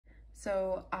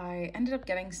So I ended up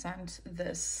getting sent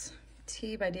this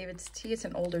tea by David's Tea. It's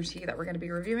an older tea that we're going to be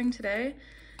reviewing today.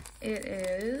 It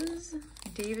is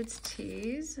David's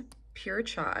Tea's Pure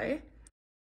Chai.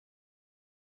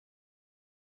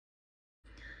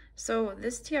 So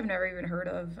this tea I've never even heard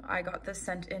of. I got this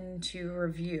sent in to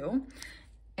review.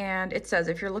 And it says,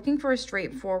 if you're looking for a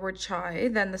straightforward chai,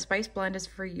 then the spice blend is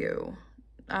for you.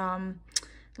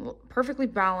 Perfectly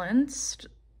balanced.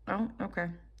 Oh, okay.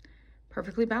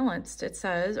 Perfectly balanced. It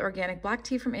says organic black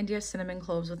tea from India, cinnamon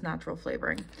cloves with natural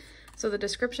flavoring. So the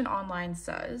description online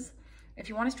says, if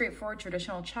you want a straightforward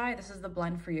traditional chai, this is the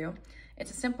blend for you.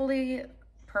 It's a simply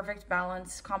perfect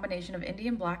balanced combination of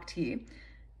Indian black tea,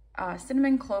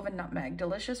 cinnamon, clove, and nutmeg.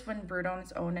 Delicious when brewed on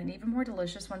its own, and even more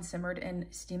delicious when simmered in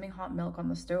steaming hot milk on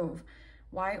the stove.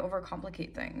 Why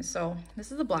overcomplicate things? So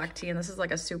this is the black tea, and this is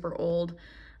like a super old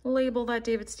label that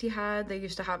David's Tea had. They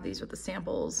used to have these with the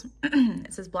samples.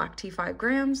 It says black tea 5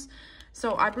 grams.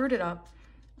 So I brewed it up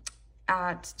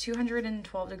at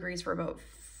 212 degrees for about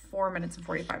 4 minutes and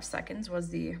 45 seconds was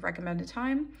the recommended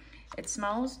time. It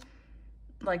smells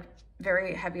like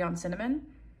very heavy on cinnamon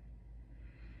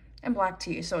and black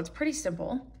tea, so it's pretty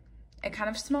simple. It kind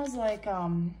of smells like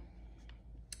I'm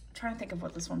trying to think of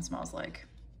what this one smells like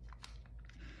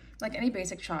any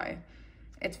basic chai.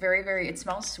 It's it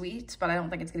smells sweet, but I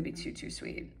don't think it's gonna be too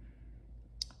sweet.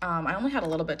 I only had a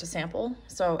little bit to sample,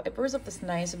 so it brews up this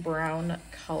nice brown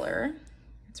color.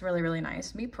 It's really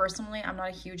nice. Me personally, I'm not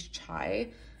a huge chai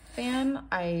fan.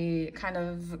 I kind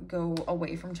of go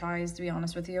away from chais, to be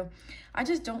honest with you. I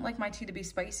just don't like my tea to be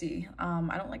spicy.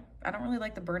 I don't really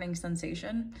like the burning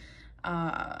sensation.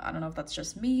 I don't know if that's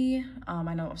just me.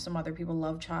 I know some other people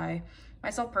love chai.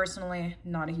 Myself personally,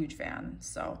 not a huge fan.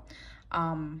 So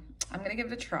I'm gonna give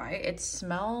it a try. It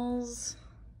smells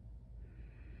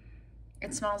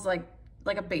like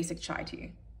a basic chai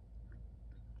tea.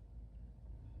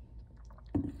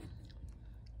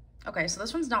 Okay, so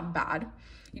this one's not bad.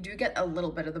 You do get a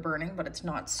little bit of the burning, but it's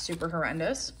not super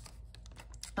horrendous.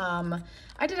 I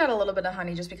did add a little bit of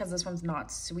honey just because this one's not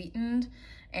sweetened,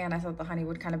 and I thought the honey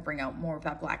would kind of bring out more of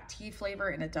that black tea flavor,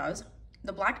 and it does.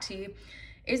 The black tea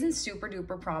isn't super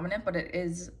duper prominent, but it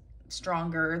is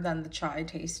stronger than the chai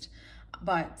taste.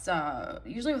 But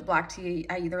usually with black tea,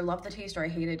 I either love the taste or I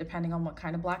hate it, depending on what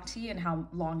kind of black tea and how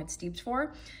long it's steeped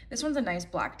for. This one's a nice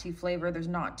black tea flavor. There's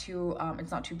not too,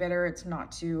 it's not too bitter, it's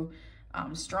not too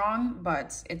strong,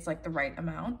 but it's like the right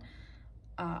amount.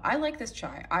 I like this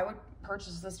chai. I would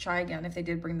purchase this chai again if they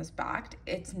did bring this back.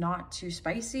 It's not too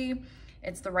spicy.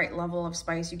 It's the right level of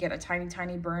spice. You get a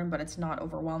tiny burn, but it's not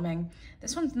overwhelming.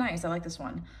 This one's nice. I like this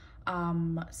one.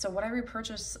 So would I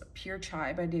repurchase Pure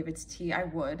Chai by David's Tea? I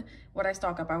would. Would I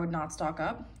stock up? I would not stock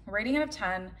up. Rating out of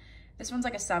 10. This one's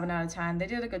like a 7 out of 10. They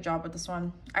did a good job with this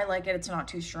one. I like it. It's not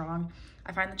too strong.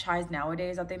 I find the chais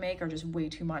nowadays that they make are just way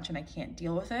too much and I can't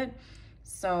deal with it.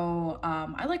 So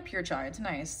I like Pure Chai. It's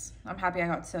nice. I'm happy I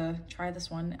got to try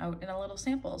this one out in a little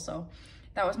sample. So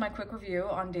that was my quick review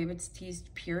on David's Tea's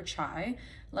Pure Chai.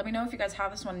 Let me know if you guys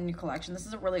have this one in your collection. This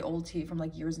is a really old tea from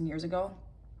like years and years ago.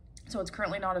 So it's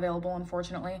currently not available,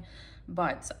 unfortunately,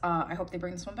 but I hope they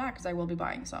bring this one back because I will be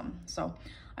buying some. So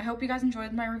I hope you guys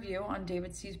enjoyed my review on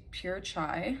David's Tea's Pure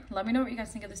Chai. Let me know what you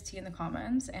guys think of this tea in the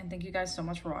comments, and thank you guys so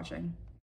much for watching.